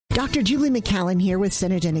Dr. Julie McCallan here with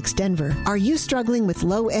Synergenics Denver. Are you struggling with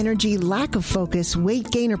low energy, lack of focus,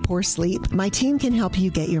 weight gain, or poor sleep? My team can help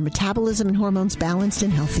you get your metabolism and hormones balanced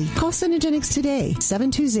and healthy. Call Synergenics today,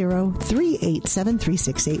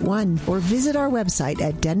 720-387-3681, or visit our website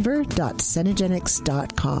at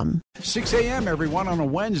denver.synergenics.com. 6 a.m., everyone, on a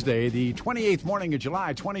Wednesday, the 28th morning of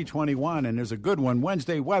July, 2021, and there's a good one.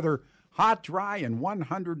 Wednesday weather, hot, dry, and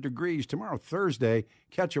 100 degrees. Tomorrow, Thursday,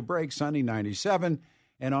 catch a break, sunny, 97.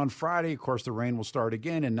 And on Friday, of course, the rain will start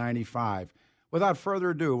again in 95. Without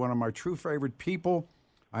further ado, one of my true favorite people,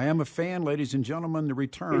 I am a fan, ladies and gentlemen, the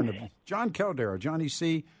return of John Caldera. Johnny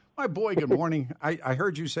C., my boy, good morning. I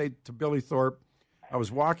heard you say to Billy Thorpe, I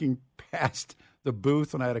was walking past the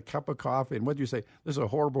booth and I had a cup of coffee, and what did you say? This is a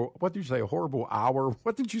horrible, what did you say, a horrible hour?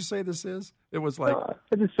 What did you say this is? It was like...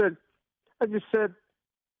 I just said,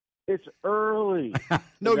 it's early.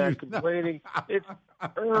 No, you're complaining. It's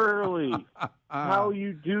early. How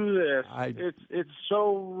you do this? It's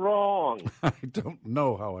so wrong. I don't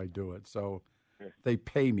know how I do it. So they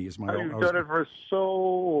pay me as my own. You've done it for so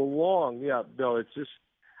long. Yeah, no, it's just.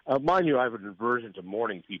 Mind you, I have an aversion to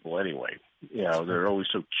morning people anyway. You know, they're always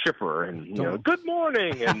so chipper and good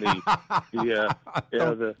morning, and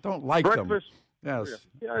don't like breakfast. Them. Yes.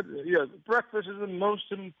 Yeah. Breakfast is the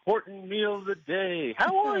most important meal of the day.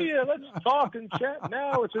 How are you? Let's talk and chat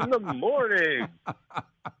now. It's in the morning.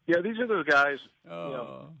 Yeah, these are those guys.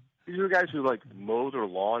 These are the guys who like mow their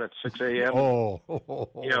lawn at 6 a.m.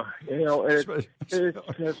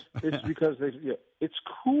 It's because it's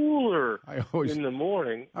cooler in the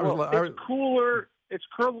morning. It's cooler. It's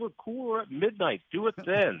cooler at midnight. Do it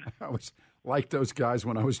then. I was like those guys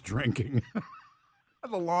when I was drinking.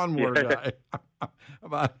 The lawnmower guy.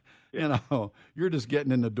 About, you're just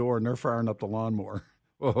getting in the door and they're firing up the lawnmower.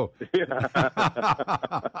 Whoa.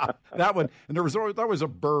 That one, and there was a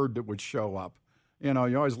bird that would show up. You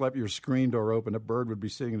always left your screen door open. A bird would be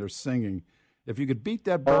sitting there singing. If you could beat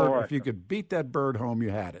that bird, If you could beat that bird home, you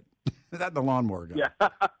had it. That the lawnmower guy. Yeah.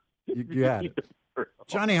 You had it.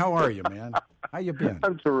 Johnny, how are you, man? How you been?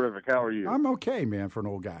 I'm terrific. How are you? I'm okay, man, for an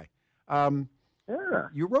old guy. Yeah.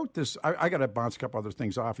 You wrote this. I got to bounce a couple other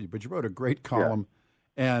things off you, but you wrote a great column,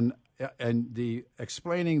 and the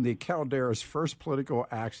explaining the Caldera's first political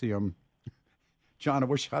axiom. John, I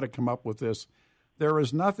wish I had come up with this. There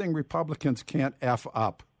is nothing Republicans can't F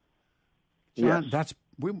up. John,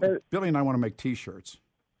 Billy and I want to make T-shirts.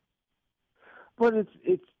 But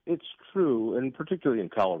it's true, and particularly in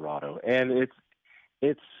Colorado, and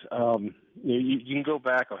you can go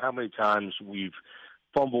back on how many times we've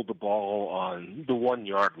fumbled the ball on the 1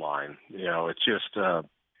 yard line. It's just how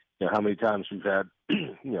many times we've had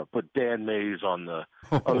put Dan Mays on the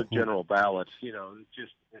general ballot.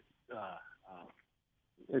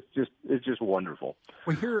 It's just wonderful.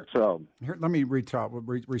 Well, here let me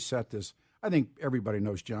reset this. I think everybody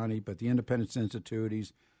knows Johnny, but the Independence Institute,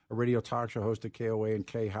 he's a radio talk show host at KOA and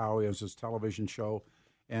K Howie has his television show,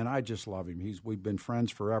 and I just love him. We've been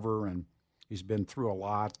friends forever, and he's been through a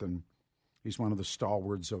lot, and he's one of the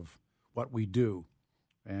stalwarts of what we do,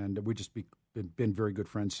 and we just been very good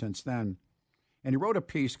friends since then. And he wrote a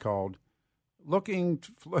piece called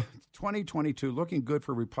 2022, Looking Good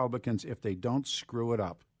for Republicans If They Don't Screw It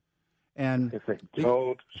Up. And if they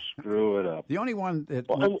don't screw it up. The only one that,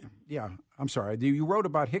 I'm sorry, you wrote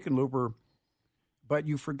about Hickenlooper, but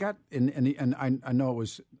you forgot, and I know it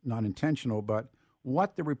was not intentional, but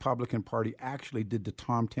what the Republican Party actually did to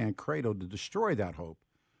Tom Tancredo to destroy that hope.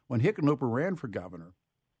 When Hickenlooper ran for governor,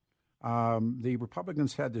 the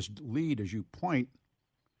Republicans had this lead, as you point,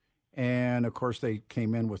 and, of course, they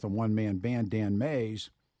came in with a one-man band, Dan Mays,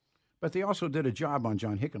 but they also did a job on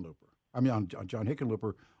John Hickenlooper. On John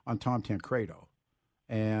Hickenlooper on Tom Tancredo,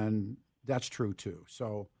 and that's true, too.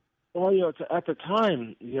 So, well, at the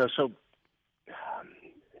time, so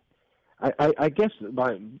I guess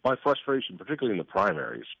my frustration, particularly in the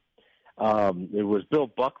primaries, it was Bill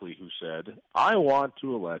Buckley who said, I want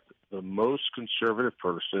to elect the most conservative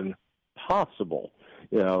person possible.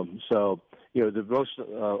 The most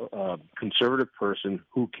conservative person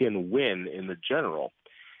who can win in the general.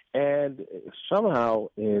 And somehow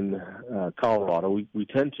in Colorado, we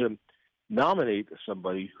tend to nominate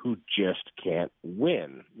somebody who just can't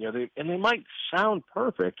win. They might sound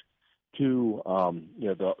perfect to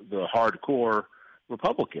the hardcore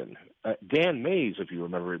Republican. Dan Mays, if you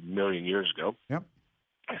remember, a million years ago,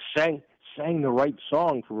 sang the right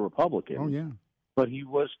song for Republican. Oh yeah, but he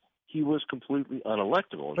was completely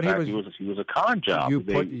unelectable. In fact, he was a con job.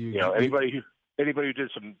 Anybody who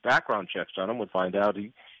did some background checks on him would find out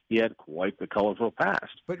he had quite the colorful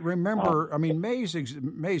past. But remember,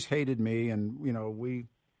 Mays hated me, and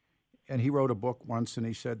he wrote a book once, and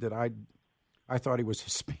he said that I thought he was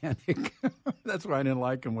Hispanic. That's why I didn't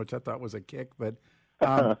like him, which I thought was a kick. But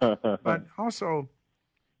also,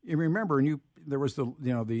 you remember, there was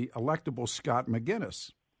the electable Scott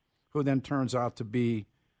McGinnis, who then turns out to be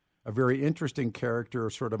a very interesting character,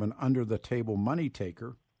 sort of an under the table money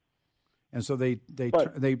taker. And so they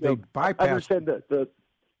bypassed. I understand that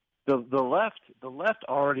the left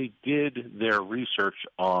already did their research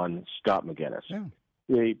on Scott McGinnis.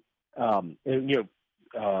 Yeah.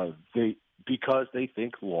 Because they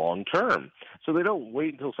think long term, so they don't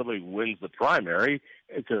wait until somebody wins the primary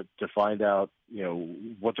to find out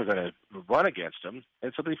what they're going to run against him.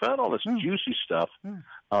 And so they found all this juicy stuff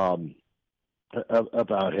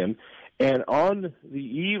about him. And on the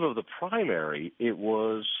eve of the primary, it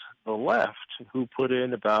was the left who put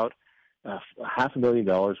in about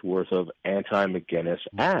 $500,000 worth of anti-McGinnis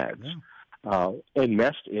ads. And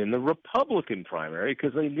messed in the Republican primary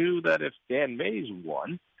because they knew that if Dan Mays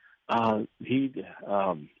won, he'd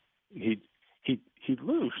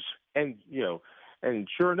lose. And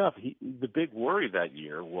sure enough, the big worry that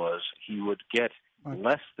year was he would get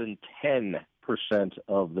less than 10%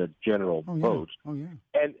 of the general vote. Oh yeah.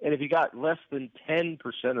 And if he got less than 10%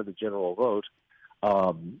 of the general vote,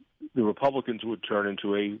 the Republicans would turn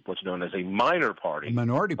into what's known as a minor party, a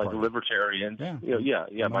minority like party, the Libertarians.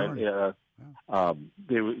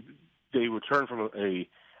 They would turn from a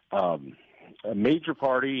major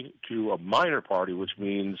party to a minor party, which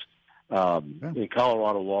means in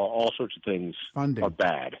Colorado law, all sorts of things are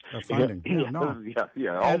bad. Funding, all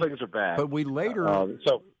things are bad. But we later,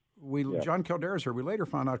 John Caldera's here. We later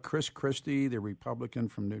found out Chris Christie, the Republican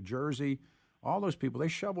from New Jersey. All those people, they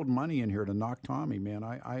shoveled money in here to knock Tommy, man.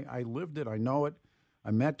 I lived it. I know it.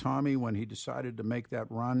 I met Tommy when he decided to make that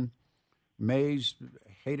run. Mays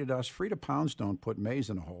hated us. Frida Poundstone put Mays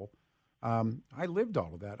in a hole. I lived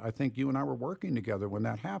all of that. I think you and I were working together when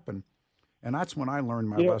that happened. And that's when I learned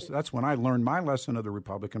my lesson. That's when I learned my lesson of the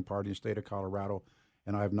Republican Party in the state of Colorado,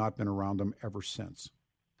 and I have not been around them ever since.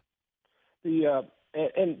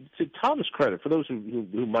 And to Tom's credit, for those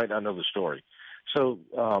who might not know the story, so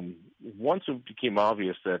once it became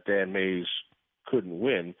obvious that Dan Mays couldn't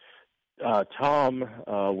win, Tom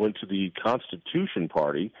went to the Constitution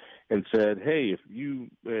Party and said, "Hey, if you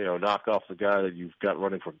knock off the guy that you've got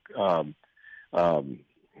running for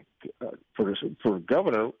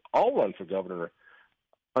governor, I'll run for governor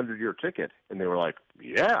under your ticket." And they were like,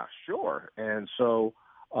 "Yeah, sure." And so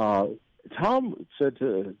Tom said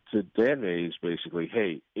to Dan Mays basically,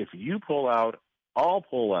 "Hey, if you pull out, I'll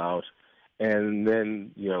pull out." And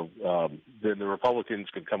then, then the Republicans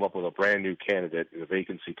can come up with a brand new candidate. The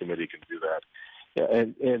vacancy committee can do that.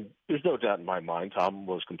 And there's no doubt in my mind, Tom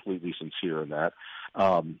was completely sincere in that.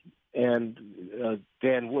 And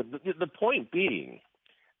Dan Wood, the point being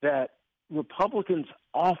that Republicans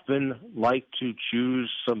often like to choose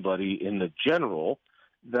somebody in the general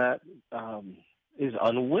that is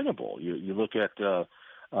unwinnable. You look at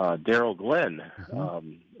Darrell Glenn a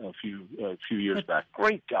few years back.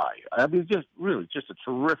 Great guy. I mean, just a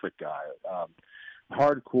terrific guy.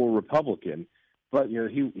 Hardcore Republican, but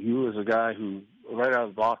he was a guy who right out of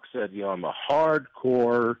the box said, I'm a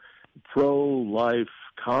hardcore pro-life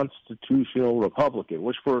constitutional Republican,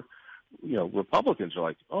 which for Republicans are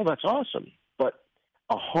like, oh, that's awesome. But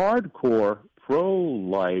a hardcore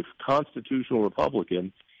pro-life constitutional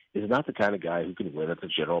Republican is not the kind of guy who can win at the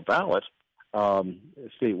general ballot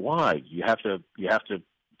statewide. You have to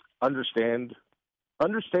understand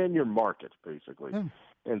your market, basically.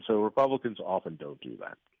 And so Republicans often don't do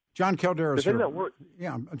that. John Caldera is here.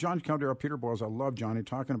 John Caldera, Peter Boyles. I love Johnny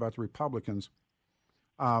talking about the Republicans.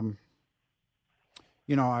 I'm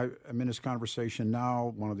in this conversation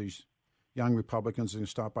now. One of these young Republicans is going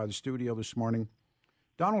to stop by the studio this morning.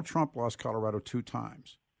 Donald Trump lost Colorado 2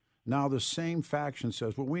 times. Now the same faction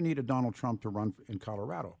says, well, we need a Donald Trump to run in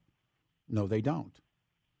Colorado. No, they don't.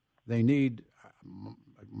 They need,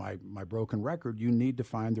 my broken record, you need to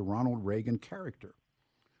find the Ronald Reagan character.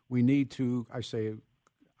 We need to, I say,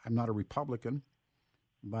 I'm not a Republican,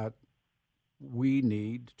 but we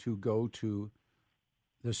need to go to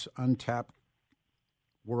this untapped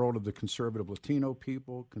world of the conservative Latino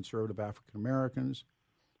people, conservative African Americans,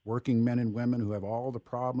 working men and women who have all the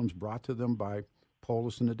problems brought to them by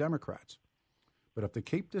Polis and the Democrats. But if they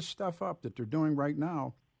keep this stuff up that they're doing right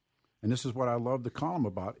now, and this is what I love the column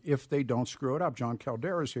about, if they don't screw it up. John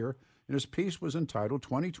Caldera is here, and his piece was entitled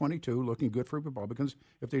 2022, Looking Good for Republicans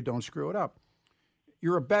If They Don't Screw It Up.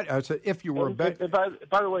 You're a bet. I said, if you were a bet.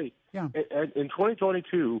 By the way, in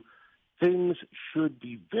 2022, things should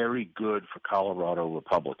be very good for Colorado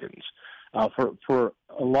Republicans. for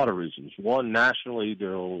a lot of reasons. One, nationally,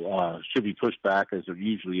 there should be pushed back, as there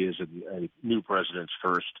usually is in a new president's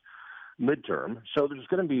first midterm. So there's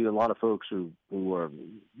going to be a lot of folks who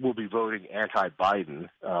will be voting anti-Biden,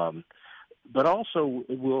 but also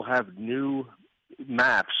we'll have new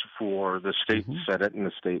maps for the state Senate and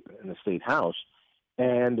the state House,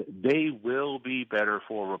 and they will be better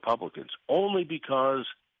for Republicans only because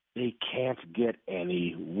they can't get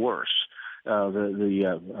any worse.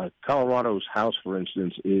 Colorado's House, for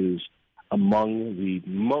instance, is among the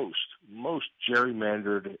most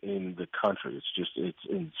gerrymandered in the country. It's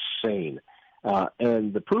insane.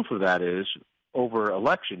 And the proof of that is over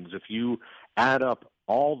elections, if you add up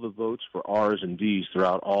all the votes for R's and D's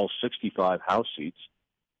throughout all 65 House seats,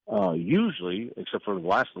 usually, except for the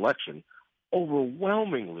last election,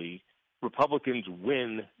 overwhelmingly, Republicans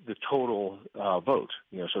win the total vote.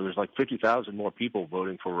 So there's like 50,000 more people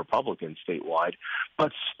voting for Republicans statewide,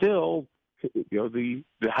 but still, the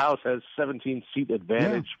House has 17-seat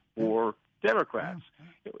advantage for Democrats.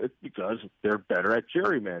 It's because they're better at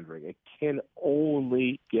gerrymandering. It can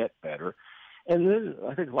only get better. And then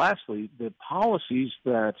I think lastly, the policies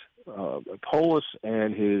that Polis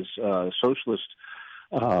and his socialist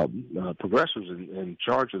progressives in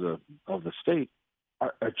charge of the state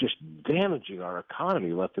are just damaging our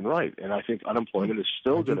economy left and right. And I think unemployment is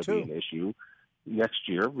still going to be an issue next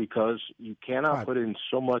year because you cannot put in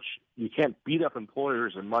so much, you can't beat up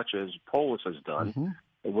employers as much as Polis has done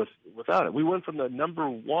without it. We went from the number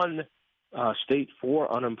one state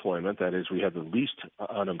for unemployment, that is, we had the least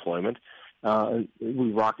unemployment.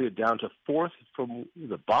 We rocketed down to fourth from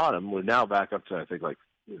the bottom. We're now back up to, I think, like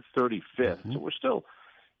 35th. So we're still,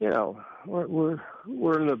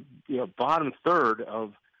 we're in the bottom third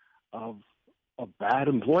of bad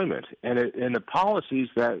employment, and the policies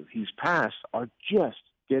that he's passed are just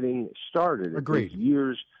getting started. Agreed. It takes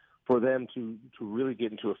years for them to really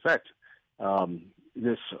get into effect.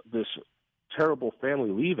 This terrible Family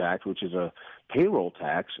Leave Act, which is a payroll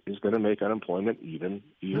tax, is going to make unemployment even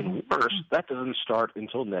worse. That doesn't start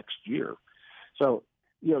until next year. So,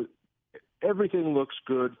 everything looks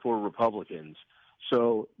good for Republicans.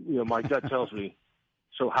 So, my gut tells me,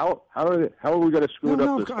 so how are we going to screw it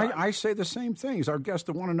up this time? I say the same things. Our guest,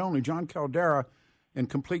 the one and only John Caldera in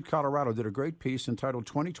Complete Colorado, did a great piece entitled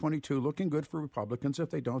 2022 Looking Good for Republicans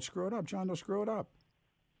If They Don't Screw It Up. John, they'll screw it up.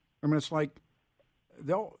 I mean, it's like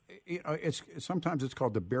sometimes it's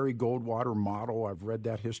called the Barry Goldwater model. I've read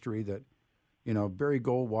that history that, Barry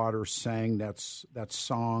Goldwater sang that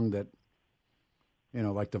song that,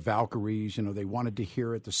 like the Valkyries, they wanted to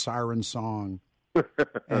hear it, the siren song.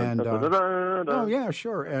 And oh yeah,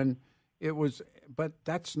 sure. And it was, but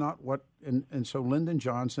that's not what. And so Lyndon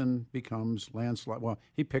Johnson becomes Landslide. Well,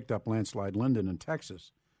 he picked up Landslide Lyndon in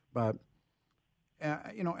Texas, but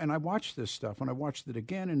and I watched this stuff, and I watched it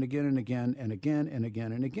again and again and again and again and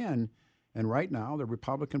again and again. And right now, the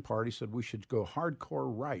Republican Party said we should go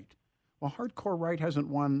hardcore right. Well, hardcore right hasn't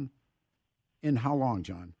won in how long,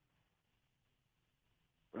 John?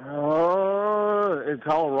 In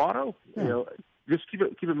Colorado, Yeah. Just keep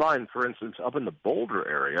in mind, for instance, up in the Boulder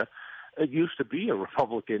area, it used to be a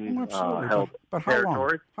Republican held but how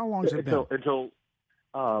territory. How long has it been? Until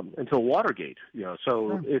Watergate.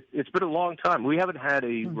 So it's been a long time. We haven't had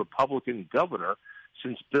a Republican governor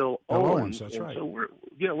since Bill Owens. That's right. So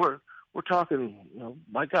we're talking,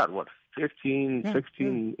 my God, what, 15,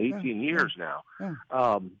 16, 18 years now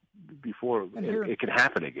before it can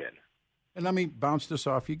happen again. And let me bounce this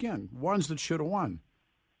off you again. Ones that should have won.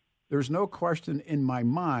 There's no question in my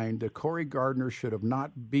mind that Cory Gardner should have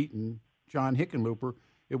not beaten John Hickenlooper.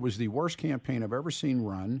 It was the worst campaign I've ever seen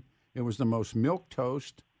run. It was the most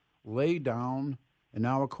milquetoast, lay down, and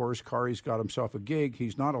now, of course, Cory's got himself a gig.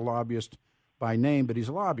 He's not a lobbyist by name, but he's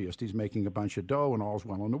a lobbyist. He's making a bunch of dough, and all's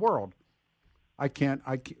well in the world.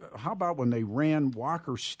 How about when they ran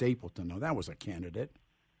Walker Stapleton? Now, that was a candidate.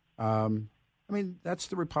 That's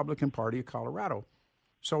the Republican Party of Colorado.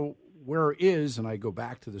 So where is, and I go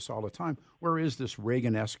back to this all the time, where is this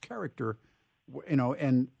Reagan-esque character,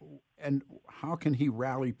 and how can he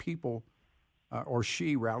rally people, or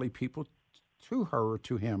she rally people to her or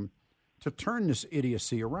to him to turn this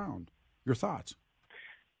idiocy around? Your thoughts?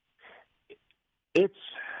 It's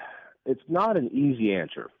not an easy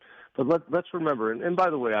answer, but let's remember, and by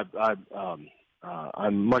the way,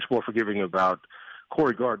 I'm much more forgiving about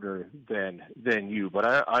Cory Gardner than you, but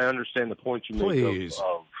I understand the point you make. Please,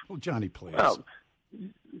 Johnny, please.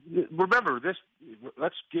 Remember this.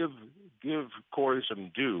 Let's give Cory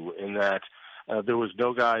some due in that there was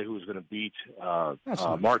no guy who was going to beat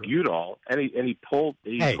Mark Udall, and he pulled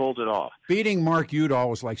it off. Beating Mark Udall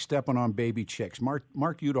was like stepping on baby chicks. Mark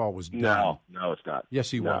Udall was done. No, it's not. Yes,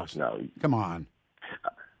 he was. No, come on.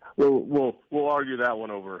 We'll argue that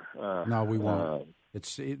one over. No, we won't.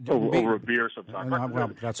 Over a beer sometime.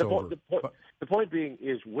 Well, that's over. The point being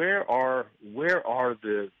is where are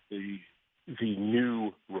the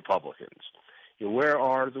new Republicans? Where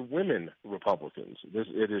are the women Republicans?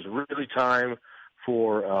 It is really time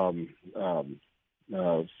for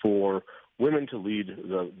women to lead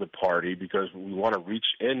the party, because we want to reach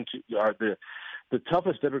into the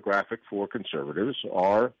toughest demographic for conservatives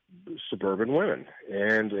are suburban women,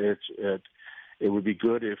 and it would be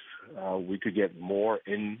good if we could get more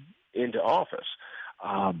into office.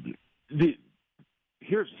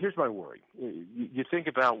 Here's my worry. You think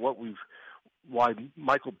about why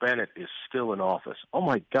Michael Bennet is still in office. Oh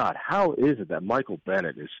my God, how is it that Michael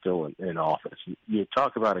Bennet is still in office? You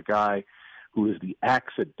talk about a guy who is the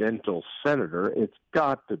accidental senator. It's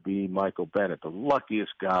got to be Michael Bennet, the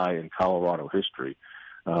luckiest guy in Colorado history.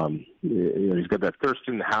 He's got that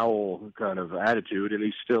Thurston Howell kind of attitude, and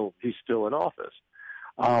he's still in office.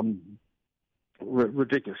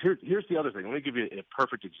 Ridiculous. Here's the other thing. Let me give you a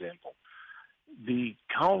perfect example. The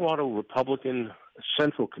Colorado Republican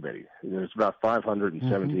Central Committee, there's about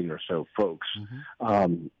 517 or so folks,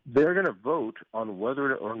 they're going to vote on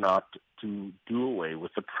whether or not to do away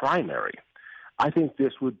with the primary. I think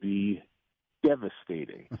this would be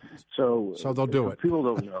devastating. So they'll do it. People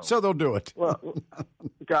don't know. So they'll do it. Well,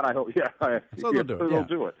 God, I hope. Yeah. They'll do it. They'll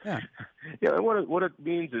do it. Yeah. Yeah. And what it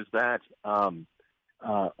means is that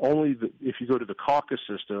if you go to the caucus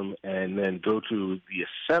system and then go to the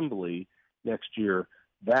assembly next year,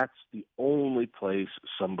 that's the only place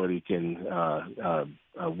somebody can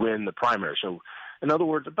win the primary. So, in other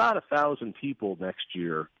words, about 1,000 people next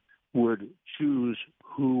year would choose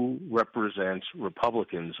who represents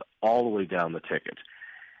Republicans all the way down the ticket,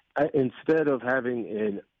 instead of having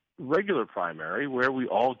a regular primary where we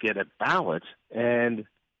all get a ballot and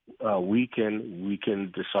we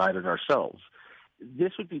can decide it ourselves.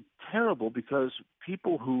 This would be terrible, because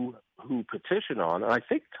people who petition on, and I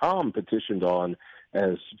think Tom petitioned on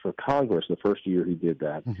as for Congress the first year he did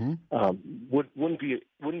that, wouldn't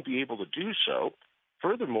be able to do so.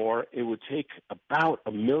 Furthermore, it would take about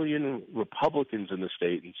 1 million Republicans in the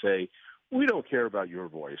state and say, we don't care about your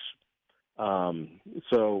voice.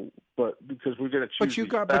 But because we're going to choose, you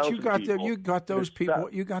got those people.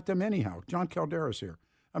 You got them anyhow. John Caldera's here.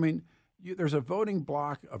 I mean, there's a voting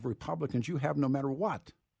block of Republicans you have no matter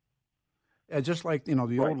what. Just like the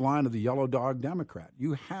old line of the yellow dog Democrat.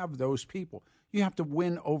 You have those people. You have to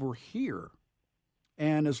win over here.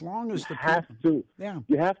 And as long as you have to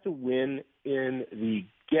win in the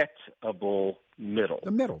gettable middle. The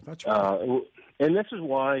middle, that's right. And this is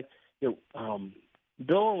why Bill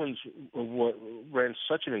Owens ran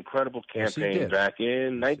such an incredible campaign back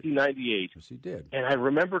in 1998. Yes, he did. And I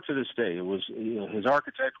remember to this day, it was his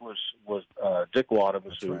architect was Dick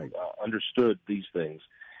Wadhams, who understood these things.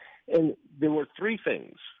 And there were three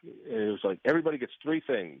things. It was like everybody gets three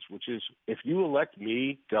things, which is if you elect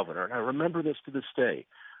me governor, and I remember this to this day,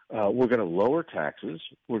 we're going to lower taxes,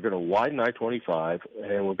 we're going to widen I-25,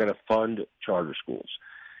 and we're going to fund charter schools.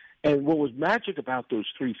 And what was magic about those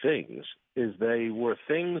three things is they were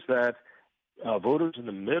things that voters in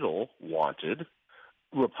the middle wanted.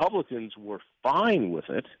 Republicans were fine with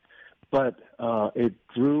it, but it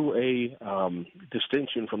drew a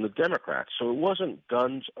distinction from the Democrats. So it wasn't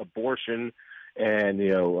guns, abortion, and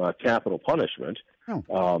capital punishment.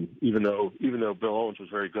 Even though Bill Owens was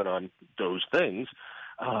very good on those things,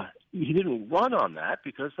 he didn't run on that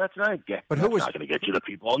because that's not going to get you the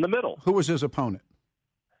people in the middle. Who was his opponent?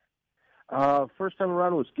 First time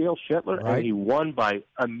around was Gail Shetler, and he won by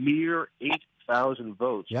a mere 8,000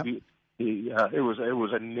 votes. Yep. It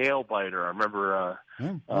was a nail biter. I remember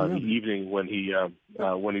the evening when he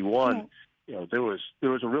won. There was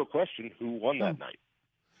a real question who won that night.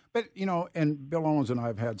 But and Bill Owens and I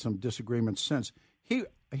have had some disagreements since. He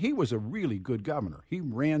was a really good governor. He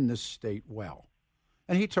ran this state well,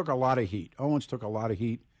 and he took a lot of heat. Owens took a lot of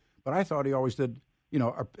heat, but I thought he always did.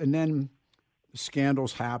 And then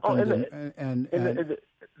scandals happened, and in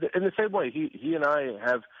the same way, he and I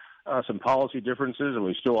have some policy differences, and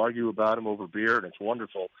we still argue about them over beer, and it's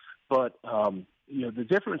wonderful. But the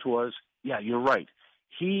difference was, you're right.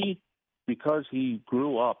 Because he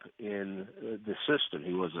grew up in the system,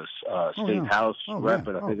 he was a state house rep,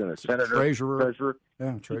 and I think a senator, treasurer.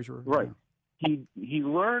 Yeah, treasurer. Right. Yeah. He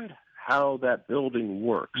learned how that building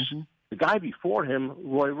works. Mm-hmm. The guy before him,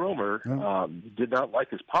 Roy Romer, did not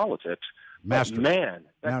like his politics, Master. But man,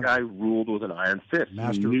 that guy ruled with an iron fist.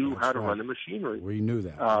 Master, he knew how to run the machinery. We knew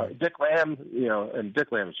that. Dick Lamb, and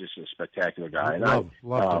Dick Lamb is just a spectacular guy. Love Dick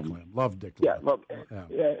Lamb. Love Dick Lamb.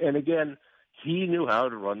 Yeah, and again, he knew how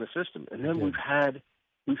to run the system. And then we've had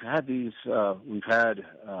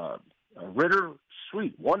Ritter,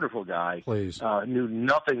 sweet, wonderful guy. Please. Knew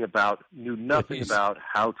nothing about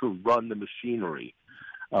how to run the machinery.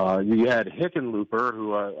 You had Hickenlooper,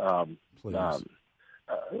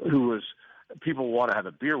 who was people want to have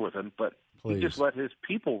a beer with him, but he just let his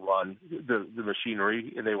people run the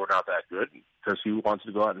machinery, and they were not that good because he wants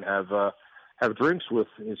to go out and have drinks with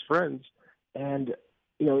his friends. And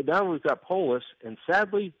now we've got Polis, and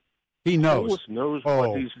sadly, he knows. Polis knows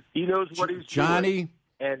what he's Johnny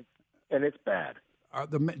doing, and it's bad.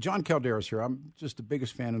 John Calderas here. I'm just the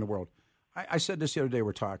biggest fan in the world. I said this the other day.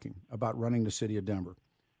 We're talking about running the city of Denver.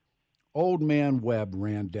 Old man Webb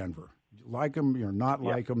ran Denver. Like him, you're not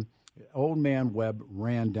like him. Old man Webb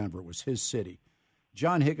ran Denver. It was his city.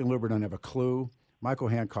 John Hickenlooper doesn't have a clue. Michael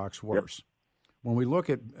Hancock's worse. Yep. When we look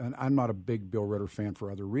at, and I'm not a big Bill Ritter fan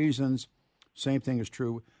for other reasons, same thing is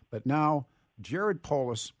true, but now Jared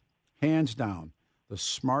Polis, hands down, the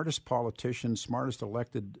smartest politician, smartest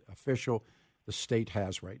elected official the state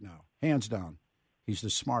has right now. Hands down. He's the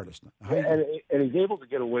smartest. And he's able to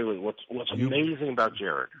get away with what's amazing about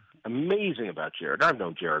Jared. Amazing about Jared. I've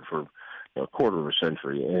known Jared for a quarter of a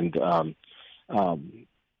century, and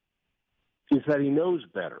is that he knows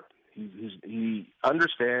better. He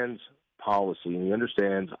understands policy,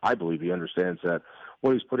 and I believe he understands that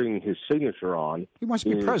what he's putting his signature on. He wants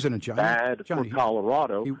to be president, John. Bad for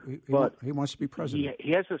Colorado, but he wants to be president.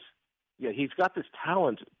 He has this. Yeah, he's got this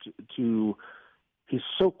talent to he's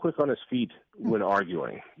so quick on his feet when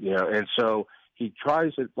arguing, and so he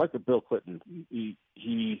tries it like a Bill Clinton.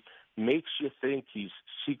 He makes you think he's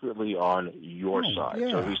secretly on your side.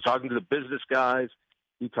 Yeah. So he's talking to the business guys.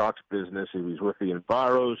 He talks business. If he's with the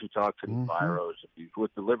enviros, he talks to the enviros. If he's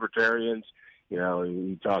with the libertarians, he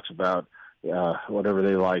talks about whatever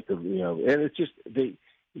they like. And it's just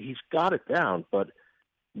he's got it down. But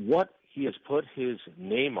what he has put his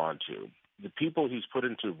name onto, the people he's put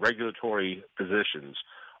into regulatory positions,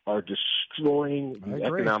 are destroying the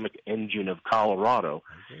economic engine of Colorado,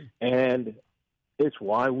 and it's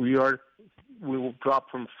why we will drop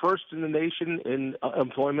from first in the nation in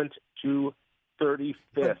employment to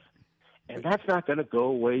 35th, and that's not going to go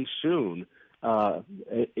away soon.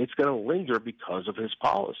 It's going to linger because of his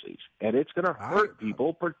policies, and it's going to hurt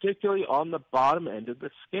people, particularly on the bottom end of the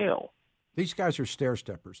scale. These guys are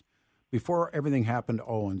stair-steppers. Before everything happened to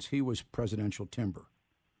Owens, he was presidential timber.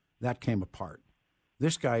 That came apart.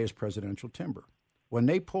 This guy is presidential timber. When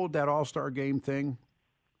they pulled that All-Star game thing,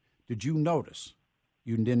 did you notice?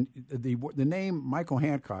 You didn't. The name Michael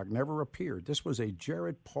Hancock never appeared. This was a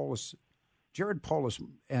Jared Polis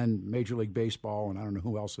and Major League Baseball, and I don't know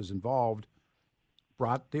who else is involved,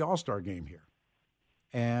 brought the All-Star game here.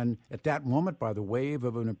 And at that moment, by the wave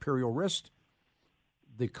of an imperial wrist,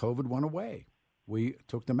 the COVID went away. We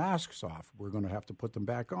took the masks off. We're going to have to put them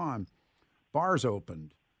back on. Bars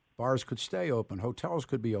opened. Bars could stay open. Hotels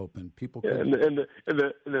could be open. People could. And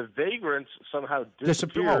the vagrants somehow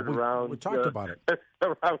disappeared around. We talked about it.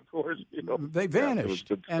 Around Coors Field. They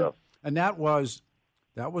vanished. And that was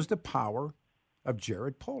the power of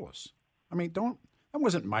Jared Polis. I mean, that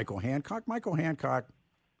wasn't Michael Hancock. Michael Hancock,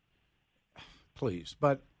 please.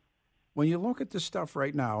 But when you look at this stuff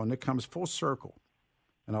right now, and it comes full circle,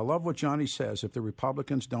 and I love what Johnny says, if the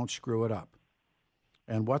Republicans don't screw it up.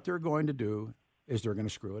 And what they're going to do is they're going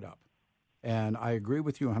to screw it up. And I agree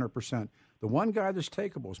with you 100%. The one guy that's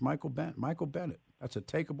takeable is Michael Bennett. That's a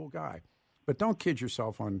takeable guy. But don't kid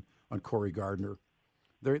yourself on Cory Gardner.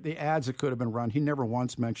 The ads that could have been run, he never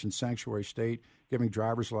once mentioned sanctuary state, giving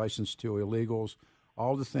driver's license to illegals,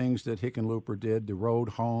 all the things that Hickenlooper did, the road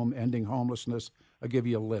home, ending homelessness. I'll give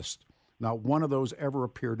you a list. Not one of those ever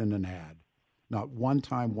appeared in an ad. Not one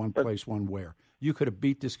time, one place, one where. You could have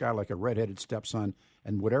beat this guy like a redheaded stepson,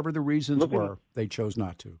 and whatever the reasons were, they chose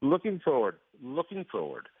not to. Looking forward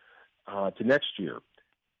to next year,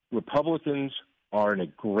 Republicans are in a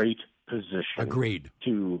great position. Agreed.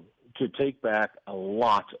 To take back a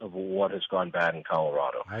lot of what has gone bad in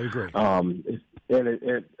Colorado. I agree.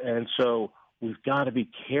 And so we've got to be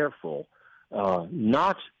careful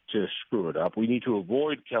not to screw it up. We need to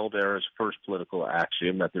avoid Calderas' first political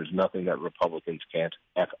axiom that there's nothing that Republicans can't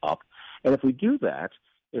F up. And if we do that,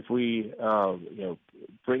 if we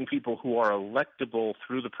bring people who are electable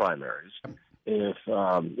through the primaries, if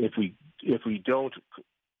we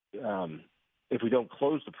don't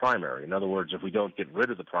close the primary, in other words, if we don't get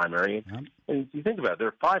rid of the primary, and you think about it, there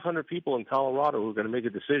are 500 people in Colorado who are going to make a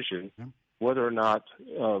decision whether or not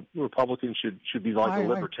Republicans should be like the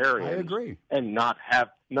Libertarians. I agree. And not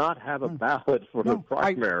have a ballot for the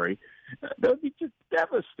primary. That would be just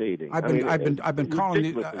devastating. I've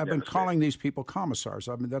been calling these people commissars.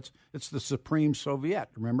 I mean, it's the Supreme Soviet.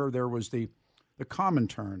 Remember, there was the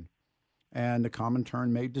Comintern, and the Comintern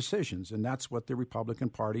made decisions, and that's what the Republican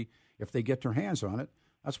Party, if they get their hands on it,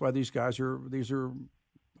 that's why these are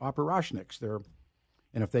operationiks.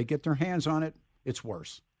 And if they get their hands on it, it's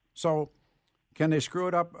worse. So, can they screw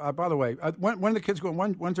it up? By the way, when the kids go?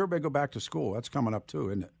 When's everybody go back to school? That's coming up too,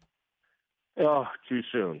 isn't it? Oh, too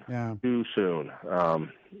soon. Yeah, too soon.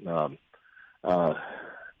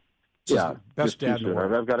 Best dad in the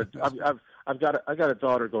world. I've got a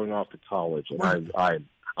daughter going off to college, and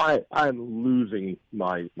I'm losing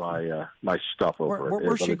my stuff over it.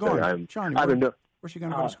 Where's she going, Johnny? I don't know. Where's she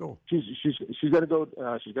going to go to school? She's going to go.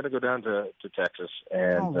 She's going to go down to Texas,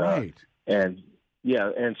 and right. And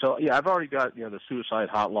so I've already got the suicide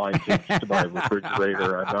hotline to my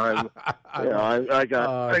refrigerator. I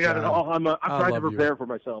got it all. I'm trying to prepare for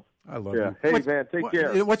myself. I love you. Hey, man, take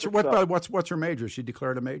care. What's her major? She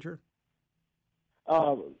declared a major.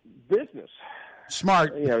 Business.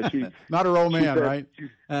 Smart. She not her old man, said, right?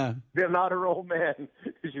 They're not her old man.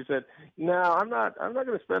 She said, "No, I'm not going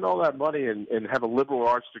to spend all that money and have a liberal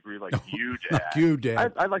arts degree like you, Dad. Like you,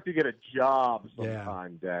 Dad. I'd like to get a job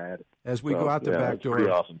sometime, Dad." As we go out the back door,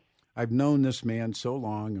 pretty awesome. I've known this man so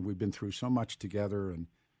long, and we've been through so much together, and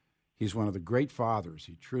he's one of the great fathers.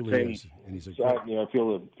 He truly is, and he's a. I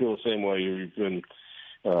feel the same way. You've been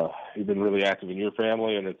really active in your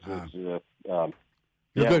family, and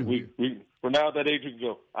You're good. We're now at that age we can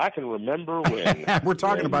go, I can remember when. We're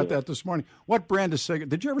talking about that this morning. What brand of cigarette?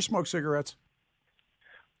 Did you ever smoke cigarettes?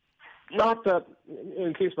 Not that,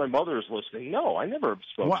 in case my mother is listening, no, I never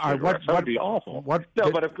smoked cigarettes. That would be awful. But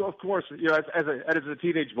of course, as a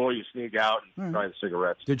teenage boy, you sneak out and try the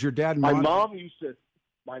cigarettes. Did your dad? My mom used to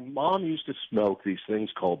smoke these things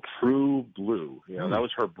called True Blue. That was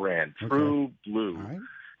her brand, True Blue. Right.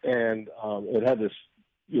 And it had this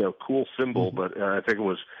cool symbol, but I think it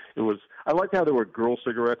was. I liked how there were girl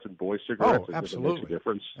cigarettes and boy cigarettes. Oh, absolutely, it makes a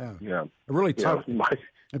difference. Yeah, really tough.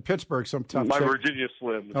 In Pittsburgh, some tough. My Virginia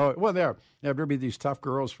Slims. Oh well, there'd be these tough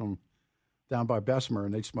girls from down by Bessemer,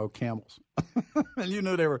 and they'd smoke Camels, and you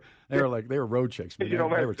knew they were road chicks. But they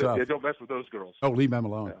were tough. Don't mess with those girls. Oh, leave them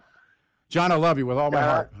alone. Yeah. John, I love you with all my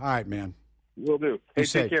heart. All right, man. Will do. Hey,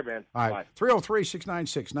 take care, man. All right,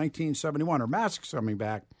 303-696-1971. Our masks coming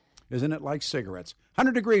back. Isn't it like cigarettes?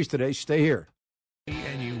 100 degrees today. Stay here.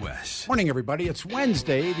 KNUS. Morning, everybody. It's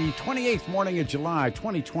Wednesday, the 28th morning of July,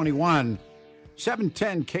 2021.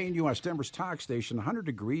 710 KNUS, Denver's talk station. 100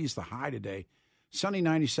 degrees, the high today. Sunny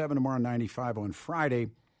 97, tomorrow 95 on Friday.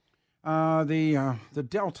 The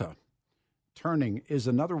Delta turning. Is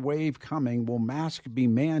another wave coming? Will masks be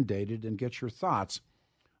mandated? And get your thoughts.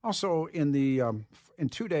 Also, in 2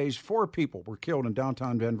 days, 4 people were killed in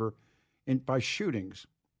downtown Denver by shootings.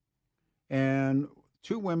 And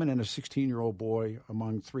 2 women and a 16-year-old boy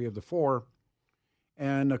among 3 of the 4.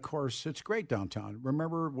 And, of course, it's great downtown.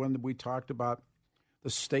 Remember when we talked about the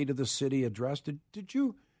state of the city address? Did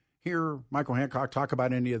you hear Michael Hancock talk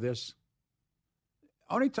about any of this?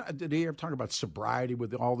 Did he ever talk about sobriety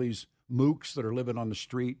with all these mooks that are living on the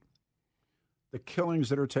street? The killings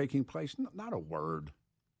that are taking place? Not a word.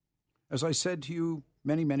 As I said to you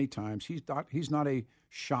many, many times, he's not a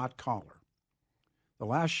shot caller. The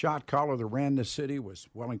last shot caller that ran this city was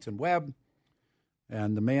Wellington Webb,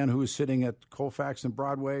 and the man who was sitting at Colfax and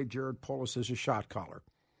Broadway, Jared Polis, is a shot caller.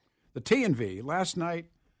 The T&V, last night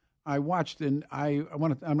I watched, and I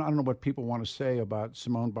don't know what people want to say about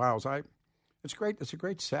Simone Biles. It's great. It's a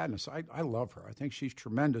great sadness. I love her. I think she's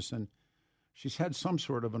tremendous, and she's had some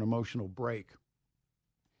sort of an emotional break.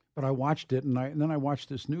 But I watched it, and then I watched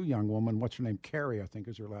this new young woman, what's her name, Carrie, I think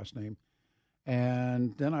is her last name.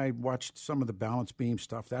 And then I watched some of the balance beam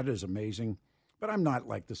stuff. That is amazing. But I'm not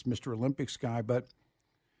like this Mr. Olympics guy. But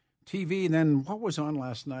TV, and then what was on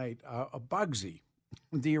last night? A Bugsy,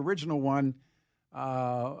 the original one.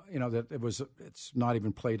 That it's not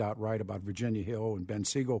even played out right about Virginia Hill and Ben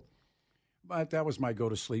Siegel. But that was my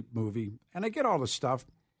go-to-sleep movie. And I get all the stuff.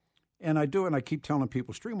 And I do, and I keep telling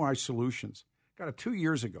people, Streamwise Solutions. Got it 2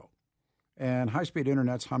 years ago. And high-speed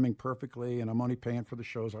internet's humming perfectly, and I'm only paying for the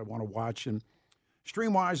shows I want to watch. And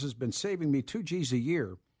Streamwise has been saving me $2,000 a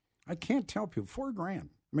year. I can't tell people, $4,000. I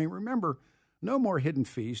mean, remember, no more hidden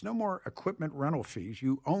fees, no more equipment rental fees.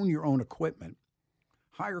 You own your own equipment.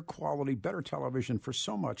 Higher quality, better television for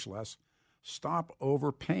so much less. Stop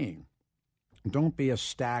overpaying. Don't be a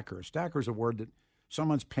stacker. Stacker is a word that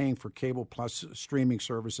someone's paying for cable plus streaming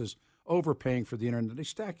services, overpaying for the internet. They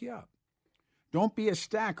stack you up. Don't be a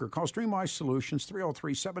stacker. Call Streamwise Solutions,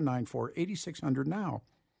 303-794-8600 now.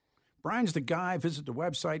 Brian's the guy. Visit the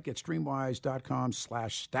website, get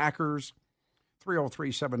streamwise.com/stackers.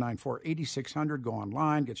 303-794-8600. Go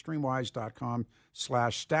online, get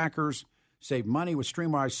streamwise.com/stackers. Save money with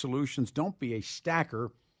Streamwise Solutions. Don't be a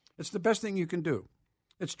stacker. It's the best thing you can do.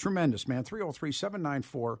 It's tremendous, man.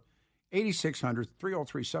 303-794-8600.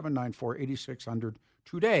 303-794-8600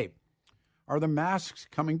 today. Are the masks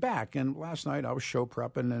coming back? And last night I was show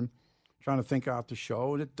prepping and trying to think out the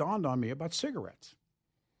show, and it dawned on me about cigarettes.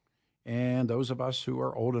 And those of us who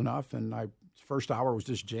are old enough, and first hour was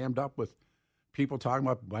just jammed up with people talking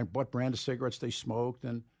about what brand of cigarettes they smoked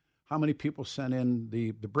and how many people sent in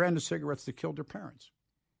the brand of cigarettes that killed their parents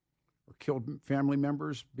or killed family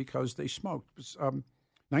members because they smoked.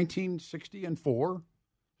 1964,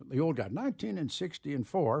 the old guy,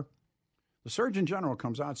 1964. The Surgeon General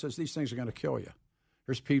comes out and says, these things are going to kill you.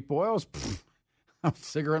 Here's Pete Boyles,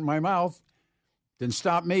 cigarette in my mouth. Didn't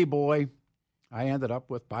stop me, boy. I ended up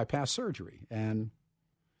with bypass surgery, and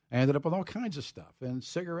I ended up with all kinds of stuff, and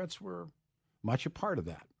cigarettes were much a part of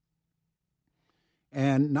that.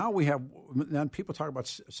 And now then people talk about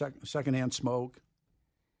secondhand smoke.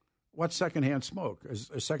 What's secondhand smoke? Is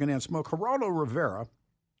secondhand smoke? Geraldo Rivera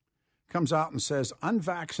comes out and says,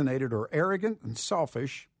 unvaccinated or arrogant and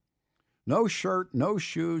selfish, no shirt, no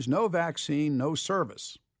shoes, no vaccine, no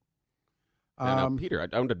service. Now, Peter, I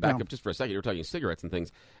wanted to back up just for a second. You were talking cigarettes and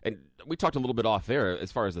things, and we talked a little bit off there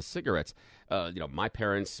as far as the cigarettes. My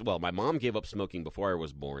parents, my mom gave up smoking before I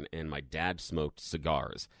was born, and my dad smoked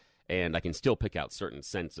cigars. And I can still pick out certain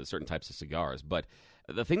scents of certain types of cigars. But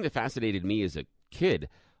the thing that fascinated me as a kid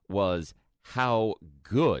was how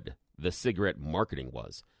good the cigarette marketing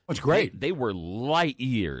was. It's great. They were light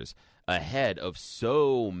years ahead of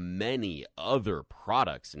so many other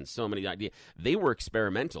products and so many ideas. They were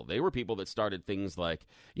experimental. They were people that started things like,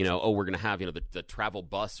 we're going to have, the travel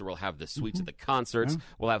bus, or we'll have the suites at the concerts. Yeah.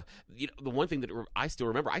 We'll have, the one thing that I still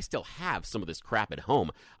remember, I still have some of this crap at home.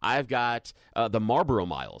 I've got the Marlboro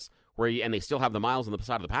miles. And they still have the miles on the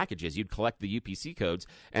side of the packages. You'd collect the UPC codes,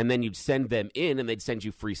 and then you'd send them in, and they'd send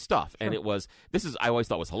you free stuff. Sure. And I always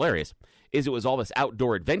thought was hilarious, it was all this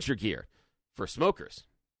outdoor adventure gear for smokers.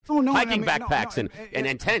 Hiking backpacks and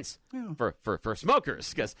tents for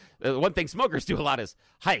smokers, because one thing smokers do a lot is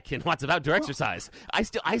hike and lots of outdoor exercise.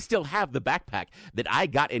 I still have the backpack that I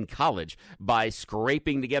got in college by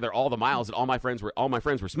scraping together all the miles that all my friends were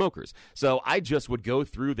smokers. So I just would go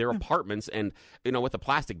through their apartments and with a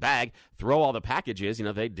plastic bag throw all the packages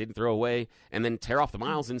they didn't throw away, and then tear off the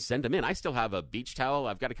miles and send them in. I still have a beach towel.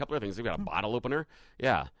 I've got a couple of things. I've got a bottle opener.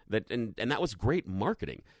 Yeah, and that was great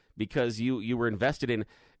marketing, because you were invested in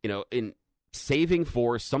saving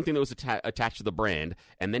for something that was attached to the brand,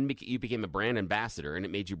 and then you became a brand ambassador, and it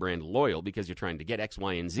made you brand loyal because you're trying to get X,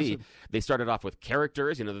 Y, and Z. They started off with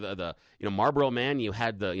characters, the Marlboro Man. You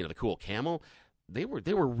had the cool camel. They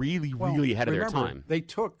were really really ahead of their time. They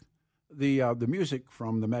took the music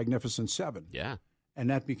from the Magnificent Seven, and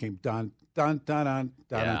that became dun dun dun dun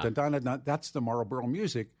dun dun dun dun. That's the Marlboro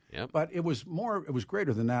music. Yep. But it was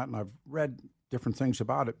greater than that, and I've read different things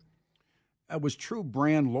about it. It was true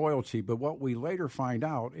brand loyalty, but what we later find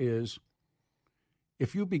out is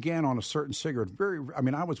if you began on a certain cigarette,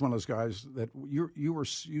 I was one of those guys that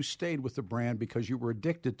you stayed with the brand because you were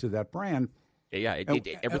addicted to that brand. Yeah,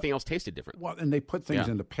 everything else tasted different. Well, and they put things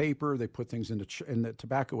into paper. They put things in the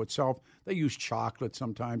tobacco itself. They used chocolate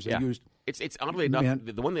sometimes. They used. It's oddly enough,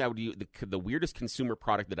 the one that I would use, the weirdest consumer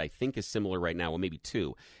product that I think is similar right now, well, maybe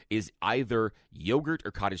two, is either yogurt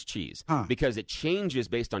or cottage cheese, because it changes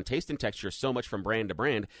based on taste and texture so much from brand to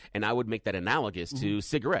brand, and I would make that analogous to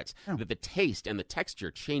cigarettes, that the taste and the texture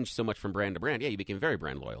change so much from brand to brand. Yeah, you became very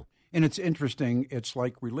brand loyal. And it's interesting. It's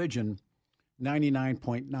like religion.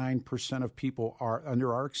 99.9% of people are,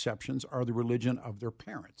 under our exceptions, are the religion of their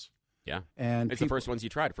parents. Yeah, and it's the first ones you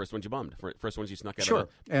tried, first ones you bummed, first ones you snuck out of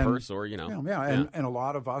a purse, or And a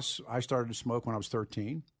lot of us. I started to smoke when I was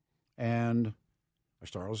 13, and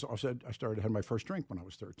I had my first drink when I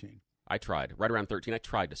was 13. I tried right around 13. I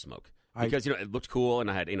tried to smoke because it looked cool, and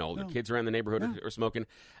I had older kids around the neighborhood who were smoking.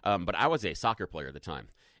 But I was a soccer player at the time,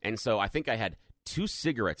 and so I think I had 2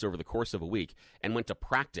 cigarettes over the course of a week and went to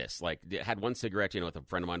practice. Like, had one cigarette, with a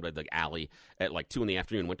friend of mine by the alley at like 2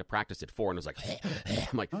 p.m, went to practice at 4, and was like,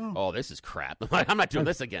 I'm like, oh, this is crap. I'm not doing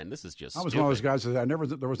this again. This is just stupid. One of those guys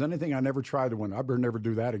that there was anything I never tried to win. I better never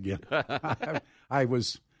do that again. I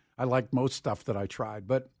liked most stuff that I tried.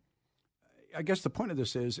 But I guess the point of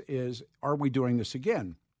this is are we doing this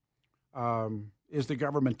again? Is the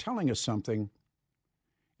government telling us something?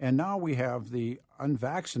 And now we have the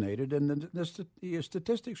unvaccinated, and the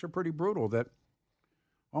statistics are pretty brutal that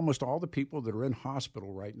almost all the people that are in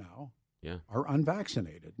hospital right now Yeah. are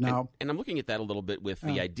unvaccinated. Now, and I'm looking at that a little bit with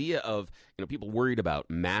the idea of people worried about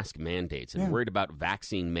mask mandates and worried about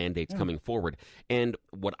vaccine mandates coming forward. And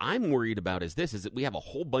what I'm worried about is this: is that we have a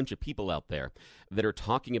whole bunch of people out there that are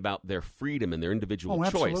talking about their freedom and their individual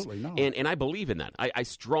choice. Absolutely, no. And I believe in that. I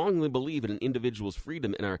strongly believe in an individual's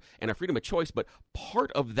freedom and our freedom of choice. But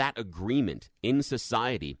part of that agreement in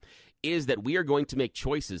society is that we are going to make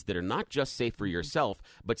choices that are not just safe for yourself,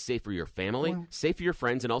 but safe for your family, safe for your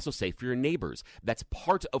friends, and also safe for your neighbors. That's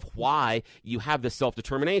part of why you have this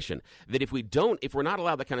self-determination. That if we're not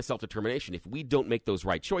allowed that kind of self-determination, if we don't make those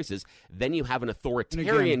right choices, then you have an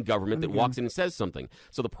authoritarian government that walks in and says something.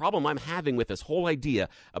 So the problem I'm having with this whole idea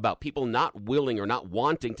about people not willing or not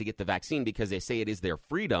wanting to get the vaccine because they say it is their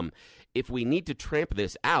freedom, if we need to tramp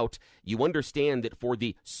this out, you understand that for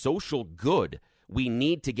the social good, we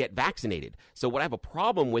need to get vaccinated. So what I have a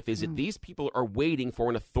problem with is that these people are waiting for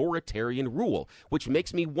an authoritarian rule, which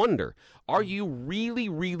makes me wonder, are you really,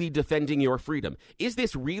 really defending your freedom? Is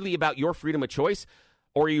this really about your freedom of choice?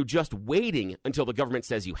 Or are you just waiting until the government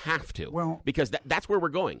says you have to? Well, because that's where we're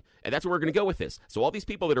going, and that's where we're going to go with this. So all these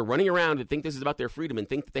people that are running around and think this is about their freedom and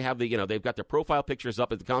think that they have they've got their profile pictures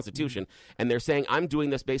up at the Constitution, and they're saying, I'm doing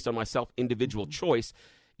this based on my individual choice,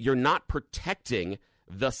 you're not protecting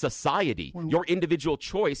the society. Your individual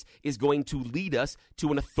choice is going to lead us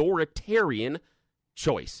to an authoritarian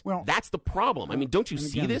choice. Well, that's the problem. I mean, don't you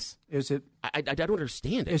see this? Is it? I don't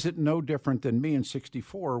understand it. Is it no different than me in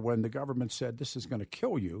 '64 when the government said this is going to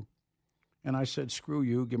kill you, and I said, "Screw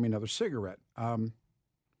you, give me another cigarette." And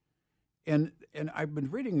I've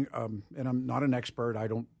been reading, and I'm not an expert. I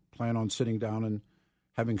don't plan on sitting down and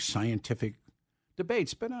having scientific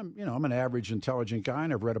debates, but I'm an average intelligent guy,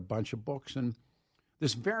 and I've read a bunch of books. And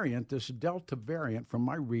this variant, this Delta variant, from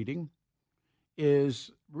my reading, is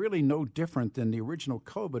really no different than the original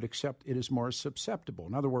COVID, except it is more susceptible.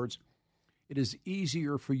 In other words, it is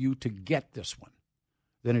easier for you to get this one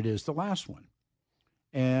than it is the last one.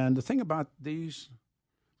 And the thing about these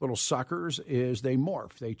little suckers is they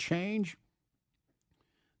morph, they change.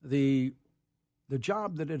 The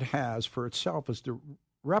job that it has for itself is to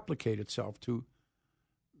replicate itself, to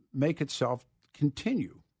make itself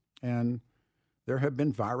continue. And there have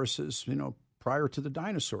been viruses, prior to the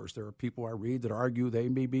dinosaurs. There are people I read that argue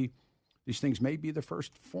these things may be the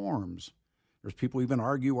first forms. There's people even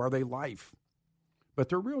argue, are they life? But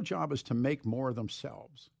their real job is to make more of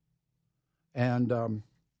themselves. And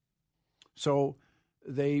so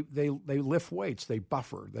they lift weights, they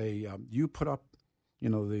buffer, you put up,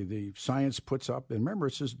 the science puts up, and remember,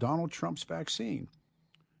 it says Donald Trump's vaccine.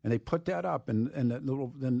 And they put that up, and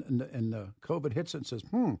the COVID hits it and says,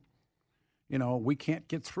 we can't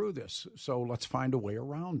get through this, so let's find a way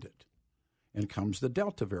around it. And comes the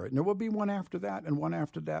Delta variant. And there will be one after that, and one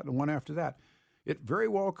after that, and one after that. It very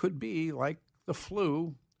well could be like the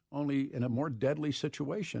flu, only in a more deadly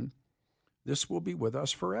situation. This will be with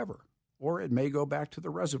us forever. Or it may go back to the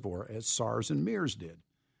reservoir, as SARS and MERS did.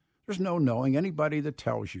 There's no knowing. Anybody that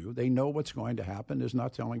tells you they know what's going to happen is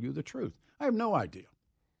not telling you the truth. I have no idea.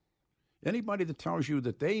 Anybody that tells you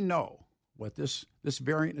that they know what this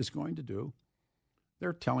variant is going to do,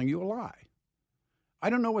 they're telling you a lie. I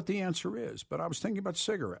don't know what the answer is, but I was thinking about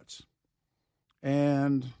cigarettes.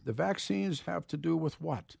 And the vaccines have to do with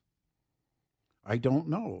what? I don't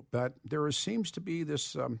know. But there seems to be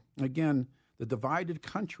this, again, the divided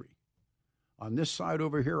country. On this side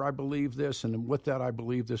over here, I believe this, and with that, I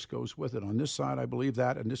believe this goes with it. On this side, I believe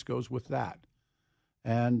that, and this goes with that.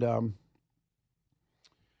 And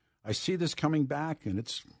I see this coming back, and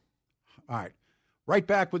it's all right. Right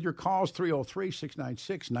back with your calls,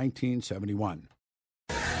 303-696-1971.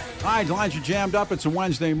 All right, the lines are jammed up. It's a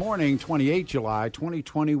Wednesday morning, 28 July,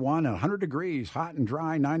 2021, 100 degrees, hot and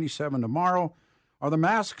dry, 97 tomorrow. Are the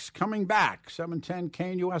masks coming back? 710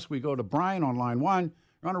 KNUS. We go to Brian on line one.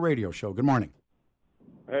 You're on a radio show. Good morning.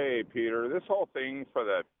 Hey, Peter. This whole thing for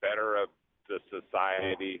the better of the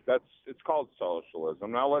society, it's called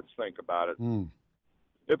socialism. Now let's think about it.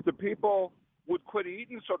 If the people would quit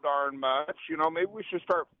eating so darn much, maybe we should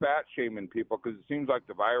start fat shaming people, because it seems like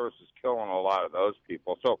the virus is killing a lot of those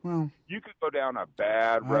people. So you could go down a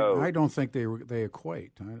bad road. I don't think they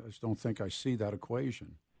equate. I just don't think I see that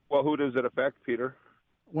equation. Well, who does it affect, Peter?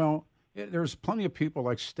 Well, there's plenty of people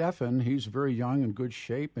like Stefan. He's very young and good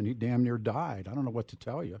shape, and he damn near died. I don't know what to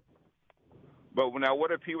tell you. But now,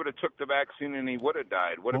 what if he would have took the vaccine and he would have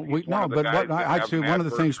died? What if he's one of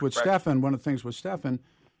the things with Stefan,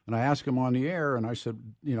 and I asked him on the air, and I said,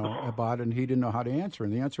 about it, and he didn't know how to answer.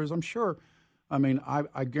 And the answer is, I'm sure. I mean,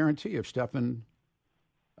 I guarantee if Stefan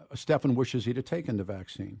wishes he'd have taken the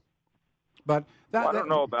vaccine. But that, I don't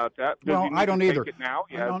know about that. Well, I don't either. Take it now?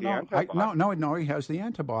 He I has don't the know. antibodies. No, he has the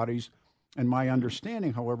antibodies. And my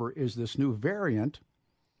understanding, however, is this new variant,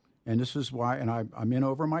 and this is why, and I'm in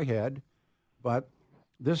over my head, but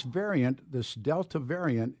this variant, this Delta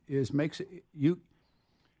variant, it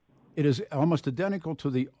is almost identical to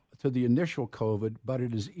the initial COVID, but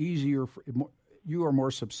it is easier. You are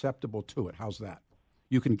more susceptible to it. How's that?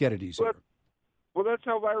 You can get it easier. Well, that's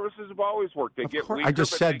how viruses have always worked. They get weaker. I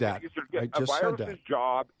just said that. A virus's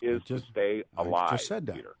job is to stay alive. I just said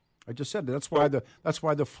that. Peter. I just said that. That's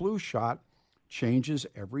why the flu shot changes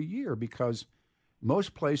every year, because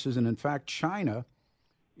most places, and in fact, China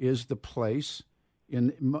is the place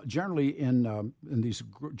generally in these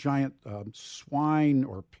giant swine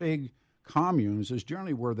or pig communes is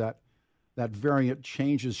generally where that variant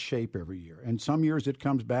changes shape every year. And some years it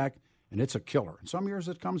comes back and it's a killer. And some years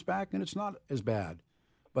it comes back and it's not as bad,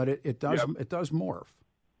 but it does morph.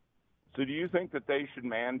 So do you think that they should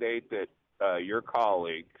mandate that your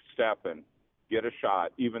colleague, Stephan, get a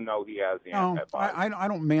shot even though he has the antibodies? I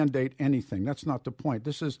don't mandate anything. That's not the point.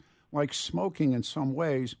 This is like smoking in some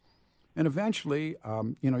ways. And eventually,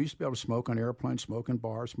 you used to be able to smoke on airplanes, smoke in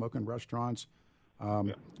bars, smoke in restaurants.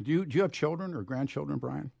 Do you have children or grandchildren,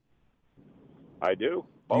 Brian? I do.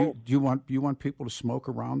 Do you want people to smoke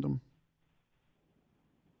around them?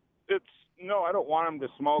 No, I don't want them to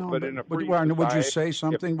smoke, but in a free society, would you say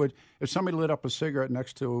something? If somebody lit up a cigarette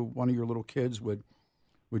next to one of your little kids, would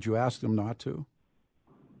you ask them not to?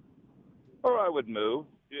 Or I would move.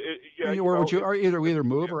 Would you either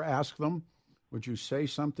move or ask them? Would you say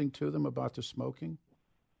something to them about the smoking?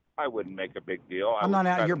 I wouldn't make a big deal. I'm not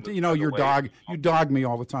at your dog. You dog me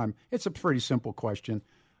all the time. It's a pretty simple question.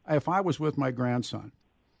 If I was with my grandson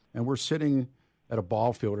and we're sitting at a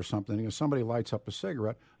ball field or something, and somebody lights up a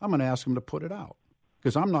cigarette, I'm going to ask him to put it out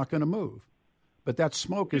because I'm not going to move. But that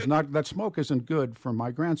smoke isn't good for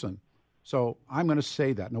my grandson. So I'm going to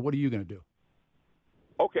say that. Now, what are you going to do?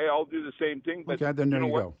 Okay, I'll do the same thing. But okay, then there you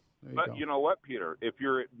go. But you know what, Peter? If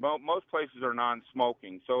you're most places are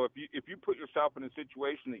non-smoking, so if you put yourself in a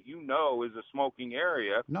situation that you know is a smoking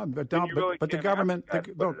area, but the government,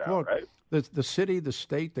 right? the city, the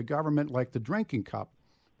state, the government, like the drinking cup,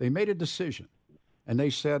 they made a decision, and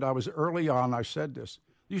they said I said this.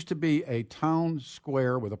 There used to be a town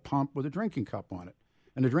square with a pump with a drinking cup on it,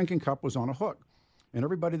 and the drinking cup was on a hook, and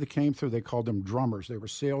everybody that came through, they called them drummers. They were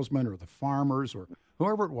salesmen or the farmers or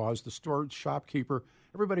whoever it was, the store shopkeeper.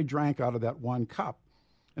 Everybody drank out of that one cup.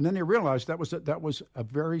 And then they realized that was a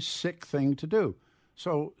very sick thing to do.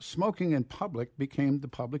 So smoking in public became the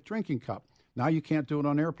public drinking cup. Now you can't do it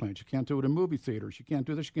on airplanes. You can't do it in movie theaters. You can't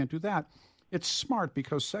do this. You can't do that. It's smart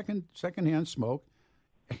because secondhand smoke,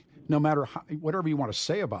 no matter whatever you want to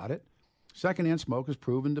say about it, secondhand smoke is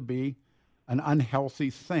proven to be an unhealthy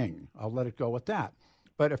thing. I'll let it go at that.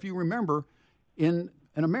 But if you remember, in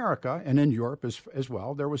America and in Europe as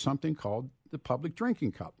well, there was something called the public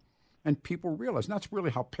drinking cup. And people realized that's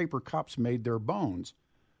really how paper cups made their bones.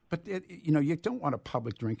 But, you don't want a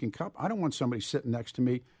public drinking cup. I don't want somebody sitting next to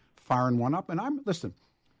me firing one up. And I don't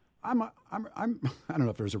know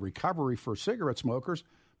if there's a recovery for cigarette smokers,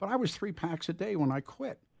 but I was 3 packs a day when I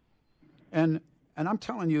quit. And I'm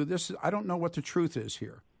telling you, I don't know what the truth is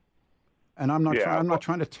here. And I'm not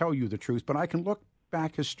trying to tell you the truth, but I can look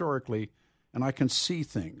back historically and I can see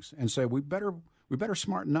things and say we better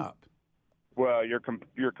smarten up. Well, you're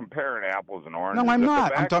comparing apples and oranges. No, I'm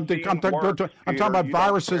not. I'm talking about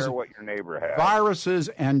viruses. What your neighbor has. Viruses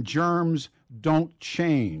and germs don't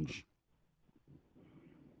change.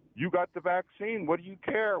 You got the vaccine. What do you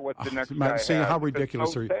care what the next guy has? See how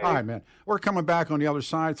ridiculous are you? All right, man. We're coming back on the other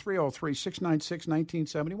side.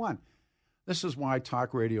 303-696-1971. This is why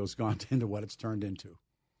talk radio has gone into what it's turned into.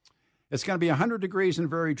 It's going to be 100 degrees and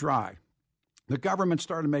very dry. The government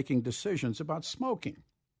started making decisions about smoking.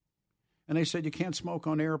 And they said you can't smoke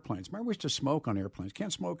on airplanes. Remember, we used to smoke on airplanes. You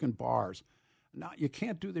can't smoke in bars. Now, you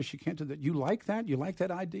can't do this. You can't do that. You like that? You like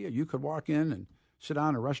that idea? You could walk in and sit down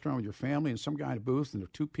in a restaurant with your family and some guy in a booth, and there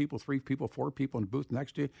are 2 people, 3 people, 4 people in the booth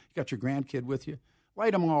next to you. You got your grandkid with you.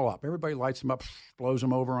 Light them all up. Everybody lights them up, blows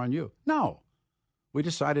them over on you. No. We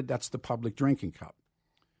decided that's the public drinking cup.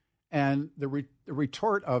 And the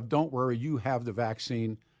retort of, don't worry, you have the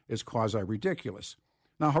vaccine, is quasi-ridiculous.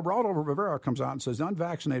 Now, Geraldo Rivera comes out and says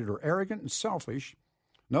unvaccinated are arrogant and selfish.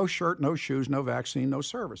 No shirt, no shoes, no vaccine, no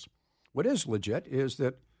service. What is legit is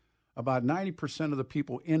that about 90% of the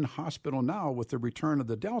people in hospital now with the return of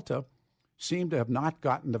the Delta seem to have not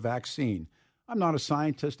gotten the vaccine. I'm not a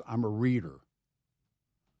scientist. I'm a reader.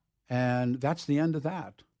 And that's the end of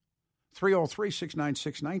that.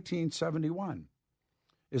 303-696-1971.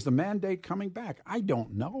 Is the mandate coming back? I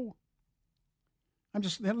don't know.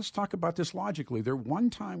 Let's talk about this logically. There one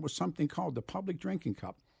time was something called the public drinking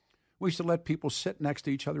cup. We used to let people sit next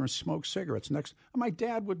to each other and smoke cigarettes.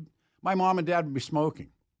 My mom and dad would be smoking.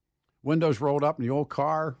 Windows rolled up in the old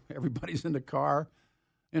car. Everybody's in the car.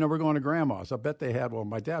 We're going to grandma's. I bet they had,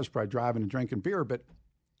 my dad was probably driving and drinking beer, but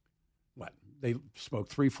what? They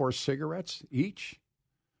smoked 3-4 cigarettes each?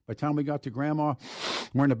 By the time we got to grandma,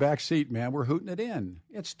 we're in the back seat, man. We're hooting it in.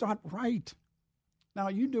 It's not right. Now,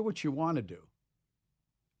 you do what you want to do,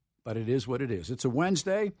 but it is what it is. It's a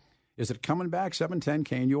Wednesday. Is it coming back?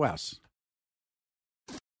 710 KNUS.